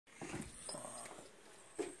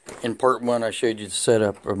In part one, I showed you the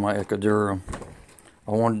setup of my EKO Duo.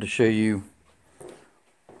 I wanted to show you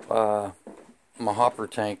my hopper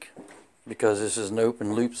tank because this is an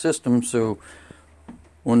open loop system, so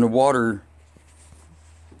when the water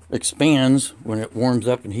expands, when it warms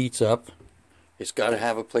up and heats up, it's got to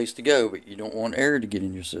have a place to go, but you don't want air to get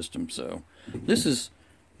in your system. So this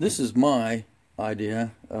is my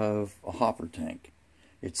idea of a hopper tank.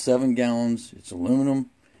 It's 7 gallons, it's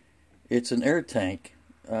aluminum, it's an air tank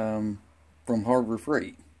from Harbor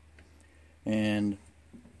Freight, and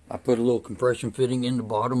I put a little compression fitting in the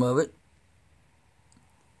bottom of it,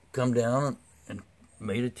 come down and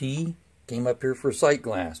made a T, came up here for a sight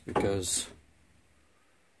glass because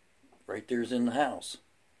right there's in the house,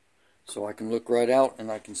 so I can look right out and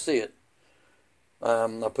I can see it.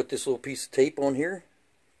 I put this little piece of tape on here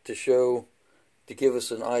to give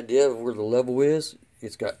us an idea of where the level is.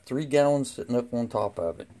 It's got 3 gallons sitting up on top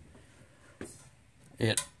of it.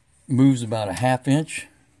 It moves about a 1/2 inch,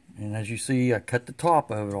 and as you see, I cut the top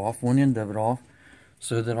of it off, one end of it off,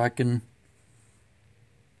 so that I can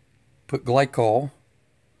put glycol,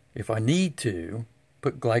 if I need to,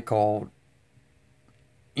 put glycol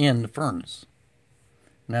in the furnace.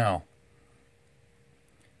 Now,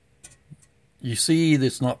 you see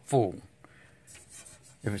that's not full.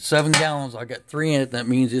 If it's 7 gallons, I got 3 in it, that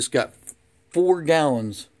means it's got 4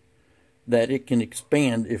 gallons that it can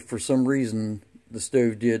expand if for some reason the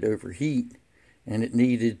stove did overheat and it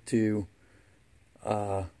needed to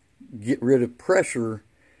get rid of pressure.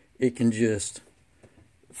 It can just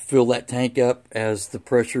fill that tank up as the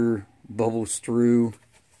pressure bubbles through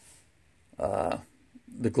the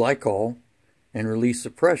glycol and release the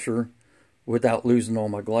pressure without losing all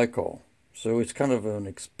my glycol. So it's kind of an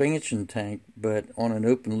expansion tank, but on an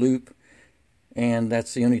open loop, and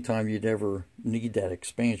that's the only time you'd ever need that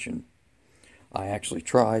expansion. I actually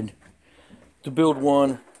tried to build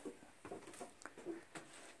one.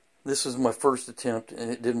 This is my first attempt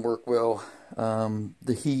and it didn't work well.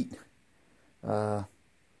 The heat,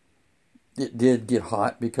 it did get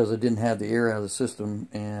hot because I didn't have the air out of the system,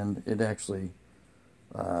 and it actually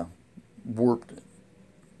warped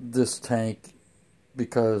this tank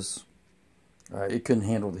because it couldn't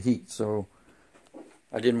handle the heat. So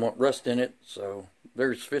I didn't want rust in it, so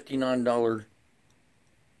there's $59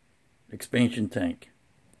 expansion tank.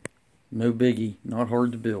 No biggie, not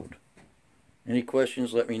hard to build. Any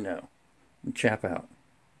questions, let me know. Chap out.